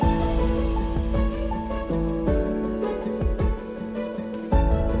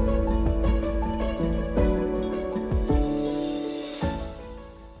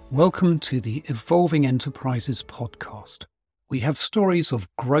Welcome to the Evolving Enterprises podcast. We have stories of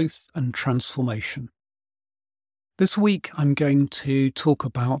growth and transformation. This week I'm going to talk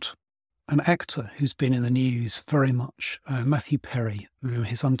about an actor who's been in the news very much, Matthew Perry,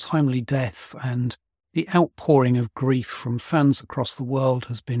 his untimely death, and the outpouring of grief from fans across the world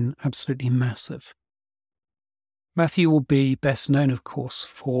has been absolutely massive. Matthew will be best known, of course,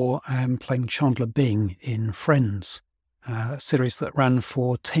 for playing Chandler Bing in Friends, a series that ran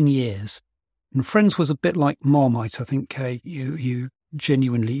for 10 years. And Friends was a bit like Marmite. I think you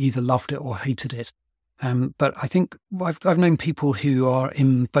genuinely either loved it or hated it. But I think I've known people who are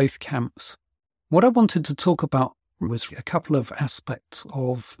in both camps. What I wanted to talk about was a couple of aspects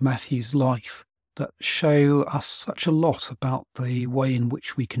of Matthew's life that show us such a lot about the way in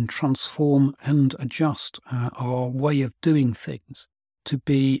which we can transform and adjust our way of doing things to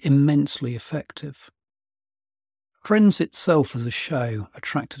be immensely effective. Friends itself as a show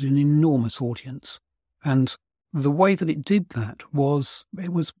attracted an enormous audience, and the way that it did that was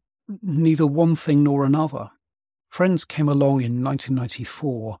neither one thing nor another. Friends came along in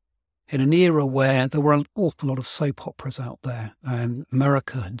 1994 in an era where there were an awful lot of soap operas out there.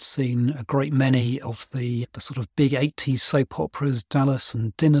 America had seen a great many of the sort of big 80s soap operas, Dallas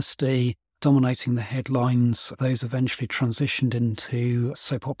and Dynasty, dominating the headlines. Those eventually transitioned into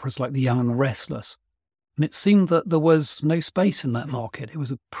soap operas like The Young and the Restless. And it seemed that there was no space in that market. It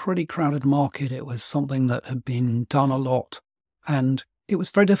was a pretty crowded market. It was something that had been done a lot. And it was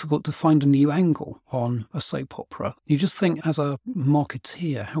very difficult to find a new angle on a soap opera. You just think, as a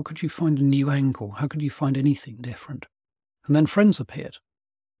marketeer, how could you find a new angle? How could you find anything different? And then Friends appeared.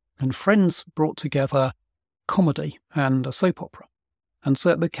 And Friends brought together comedy and a soap opera. And so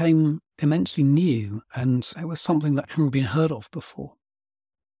it became immensely new, and it was something that hadn't been heard of before.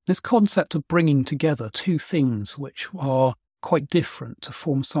 This concept of bringing together two things which are quite different to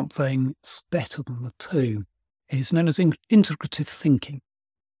form something better than the two is known as integrative thinking.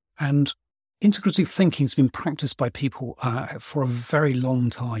 And integrative thinking has been practiced by people for a very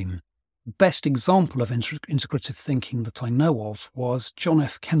long time. The best example of integrative thinking that I know of was John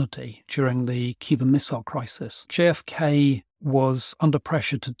F. Kennedy during the Cuban Missile Crisis. JFK was under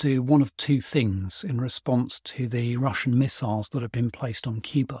pressure to do one of two things in response to the Russian missiles that had been placed on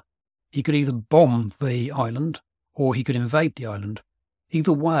Cuba. He could either bomb the island or he could invade the island.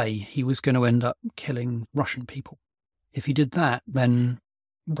 Either way, he was going to end up killing Russian people. If he did that, then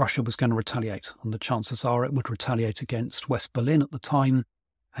Russia was going to retaliate, and the chances are it would retaliate against West Berlin at the time,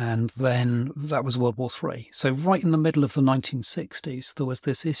 and then that was World War III. So right in the middle of the 1960s, there was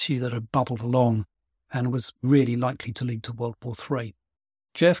this issue that had bubbled along and was really likely to lead to World War III.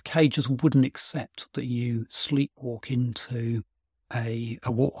 JFK just wouldn't accept that you sleepwalk into a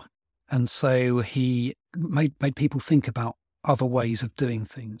war. And so he made people think about other ways of doing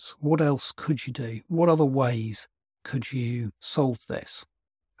things. What else could you do? What other ways could you solve this?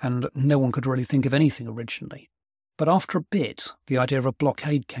 And no one could really think of anything originally. But after a bit, the idea of a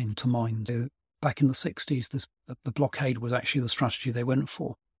blockade came to mind. So back in the 60s, the blockade was actually the strategy they went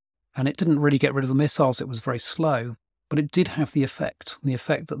for. And it didn't really get rid of the missiles. It was very slow, but it did have the effect. The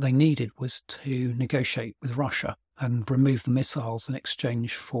effect that they needed was to negotiate with Russia and remove the missiles in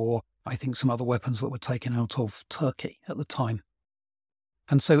exchange for, I think, some other weapons that were taken out of Turkey at the time.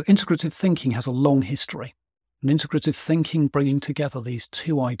 And so integrative thinking has a long history. And integrative thinking, bringing together these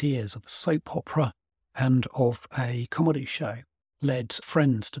two ideas of a soap opera and of a comedy show, led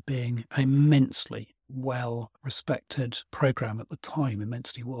Friends to being an immensely well-respected program at the time,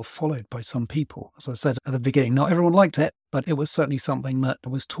 immensely well followed by some people. As I said at the beginning, not everyone liked it, but it was certainly something that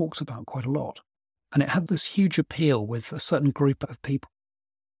was talked about quite a lot. And it had this huge appeal with a certain group of people.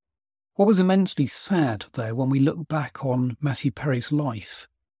 What was immensely sad, though, when we look back on Matthew Perry's life,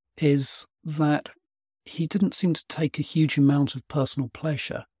 is that he didn't seem to take a huge amount of personal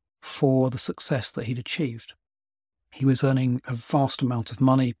pleasure for the success that he'd achieved. He was earning a vast amount of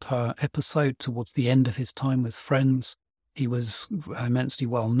money per episode towards the end of his time with Friends. He was immensely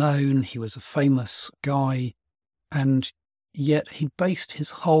well known. He was a famous guy. And yet he based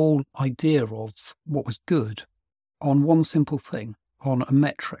his whole idea of what was good on one simple thing, on a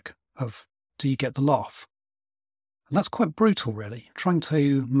metric of, do you get the laugh? And that's quite brutal, really, trying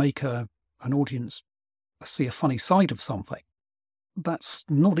to make an audience see a funny side of something. That's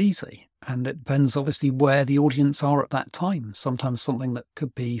not easy. And it depends, obviously, where the audience are at that time. Sometimes something that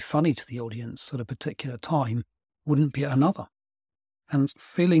could be funny to the audience at a particular time wouldn't be at another. And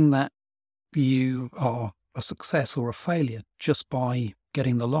feeling that you are a success or a failure just by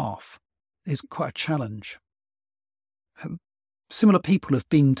getting the laugh is quite a challenge. similar people have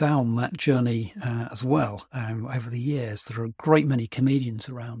been down that journey as well over the years. There are a great many comedians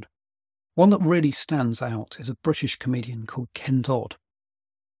around. One that really stands out is a British comedian called Ken Dodd.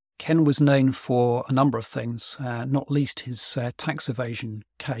 Ken was known for a number of things, not least his tax evasion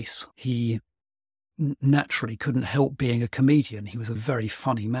case. He naturally couldn't help being a comedian. He was a very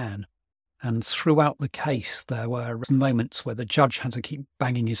funny man. And throughout the case, there were moments where the judge had to keep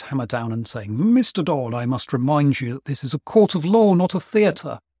banging his hammer down and saying, "Mr. Dodd, I must remind you that this is a court of law, not a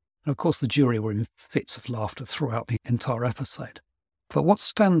theatre." And of course, the jury were in fits of laughter throughout the entire episode. But what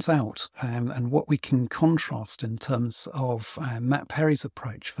stands out and what we can contrast in terms of Matt Perry's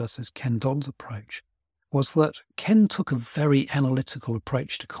approach versus Ken Dodd's approach was that Ken took a very analytical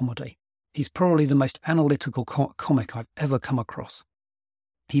approach to comedy. He's probably the most analytical comic I've ever come across.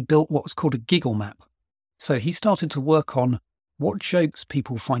 He built what was called a Giggle Map. So he started to work on what jokes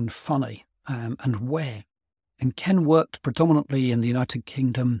people find funny and where. And Ken worked predominantly in the United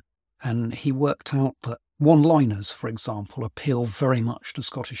Kingdom, and he worked out that one-liners, for example, appeal very much to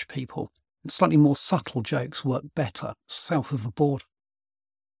Scottish people. Slightly more subtle jokes work better south of the border.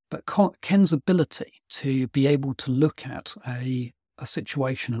 But Ken's ability to be able to look at a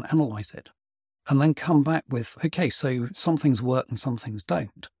situation and analyse it, and then come back with, okay, so some things work and some things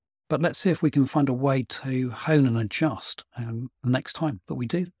don't. But let's see if we can find a way to hone and adjust the next time that we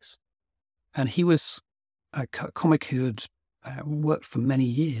do this. And he was a comic who had worked for many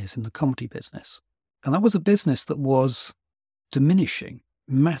years in the comedy business. And that was a business that was diminishing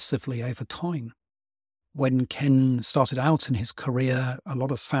massively over time. When Ken started out in his career, a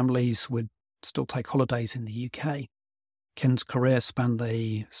lot of families would still take holidays in the UK. Ken's career spanned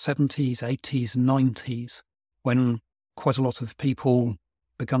the 70s, 80s, and 90s, when quite a lot of people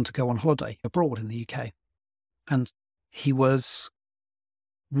began to go on holiday abroad in the UK. And he was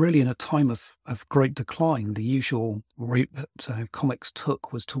really in a time of great decline. The usual route that comics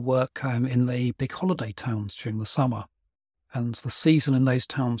took was to work in the big holiday towns during the summer. And the season in those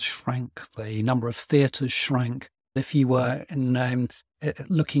towns shrank, the number of theatres shrank. If you were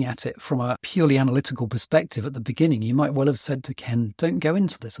looking at it from a purely analytical perspective at the beginning, you might well have said to Ken, don't go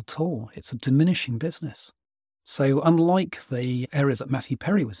into this at all. It's a diminishing business. So unlike the area that Matthew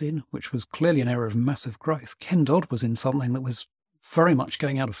Perry was in, which was clearly an area of massive growth, Ken Dodd was in something that was very much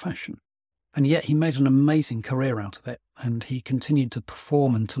going out of fashion. And yet he made an amazing career out of it, and he continued to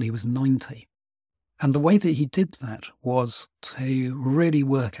perform until he was 90. And the way that he did that was to really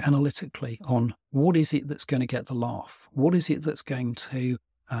work analytically on what is it that's going to get the laugh? What is it that's going to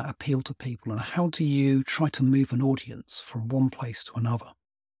appeal to people? And how do you try to move an audience from one place to another?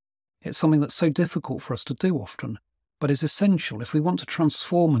 It's something that's so difficult for us to do often, but is essential if we want to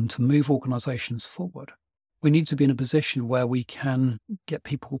transform and to move organisations forward. We need to be in a position where we can get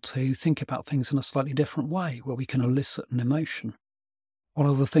people to think about things in a slightly different way, where we can elicit an emotion. One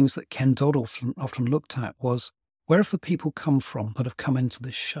of the things that Ken Dodd often looked at was, where have the people come from that have come into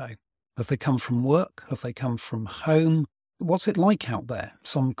this show? Have they come from work? Have they come from home? What's it like out there?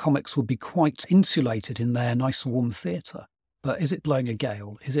 Some comics will be quite insulated in their nice warm theatre. But is it blowing a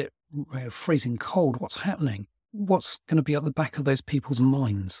gale? Is it freezing cold? What's happening? What's going to be at the back of those people's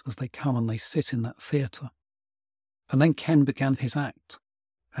minds as they come and they sit in that theatre? And then Ken began his act.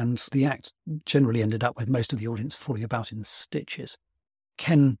 And the act generally ended up with most of the audience falling about in stitches.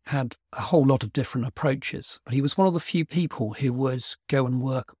 Ken had a whole lot of different approaches, but he was one of the few people who would go and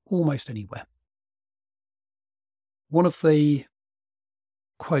work almost anywhere. One of the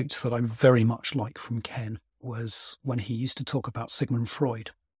quotes that I very much like from Ken was when he used to talk about Sigmund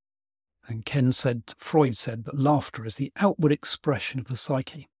Freud. And Freud said that laughter is the outward expression of the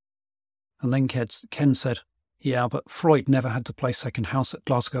psyche. And then Ken said, yeah, but Freud never had to play second house at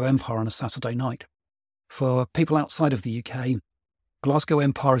Glasgow Empire on a Saturday night. For people outside of the UK, Glasgow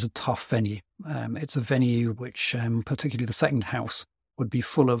Empire is a tough venue. It's a venue which, particularly the second house, would be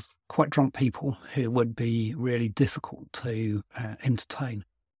full of quite drunk people who would be really difficult to entertain.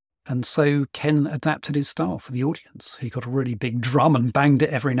 And so Ken adapted his style for the audience. He got a really big drum and banged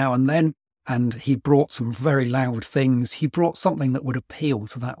it every now and then, and he brought some very loud things. He brought something that would appeal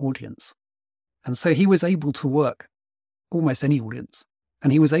to that audience. And so he was able to work almost any audience.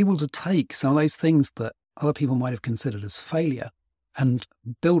 And he was able to take some of those things that other people might have considered as failure and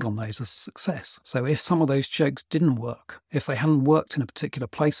build on those as a success. So if some of those jokes didn't work, if they hadn't worked in a particular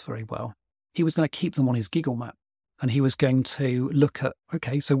place very well, he was going to keep them on his Giggle Map. And he was going to look at,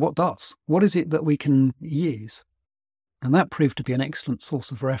 okay, so what does? What is it that we can use? And that proved to be an excellent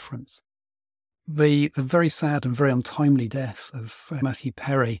source of reference. The very sad and very untimely death of Matthew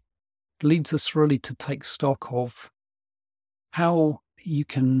Perry leads us really to take stock of how you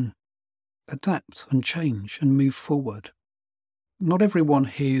can adapt and change and move forward. not everyone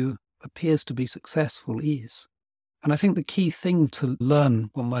who appears to be successful is. And I think the key thing to learn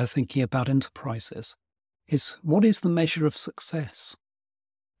when we're thinking about enterprises is, what is the measure of success?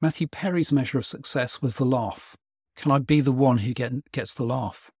 Matthew Perry's measure of success was the laugh. Can I be the one who gets the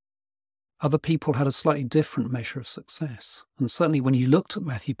laugh? Other people had a slightly different measure of success. And certainly when you looked at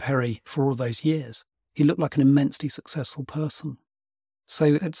Matthew Perry for all those years, he looked like an immensely successful person.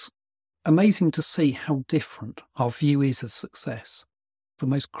 So it's amazing to see how different our view is of success. The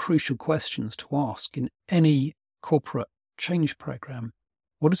most crucial questions to ask in any corporate change program: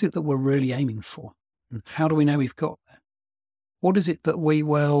 what is it that we're really aiming for? And how do we know we've got there? What is it that we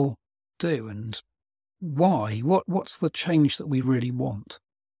will do, and why? What's the change that we really want?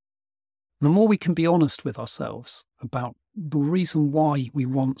 And the more we can be honest with ourselves about the reason why we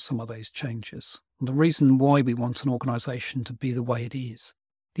want some of those changes, and the reason why we want an organisation to be the way it is,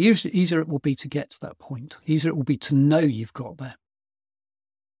 the easier it will be to get to that point, the easier it will be to know you've got there.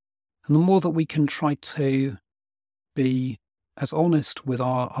 And the more that we can try to be as honest with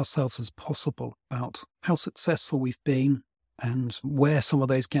ourselves as possible about how successful we've been and where some of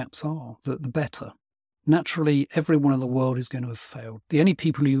those gaps are, the better. Naturally, everyone in the world is going to have failed. The only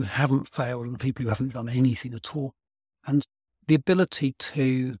people who haven't failed are the people who haven't done anything at all. And the ability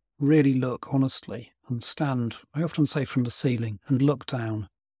to really look honestly and stand, I often say, from the ceiling and look down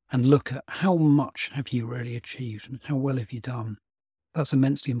and look at how much have you really achieved and how well have you done. That's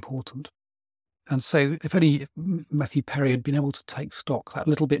immensely important. And so if only Matthew Perry had been able to take stock that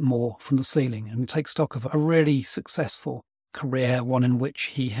little bit more from the ceiling and take stock of a really successful career, one in which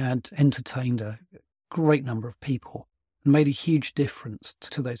he had entertained a great number of people and made a huge difference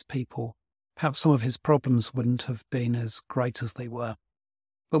to those people, perhaps some of his problems wouldn't have been as great as they were.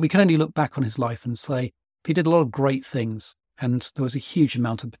 But we can only look back on his life and say he did a lot of great things, and there was a huge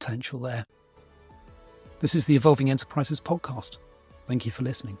amount of potential there. This is the Evolving Enterprises podcast. Thank you for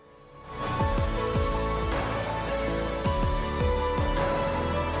listening.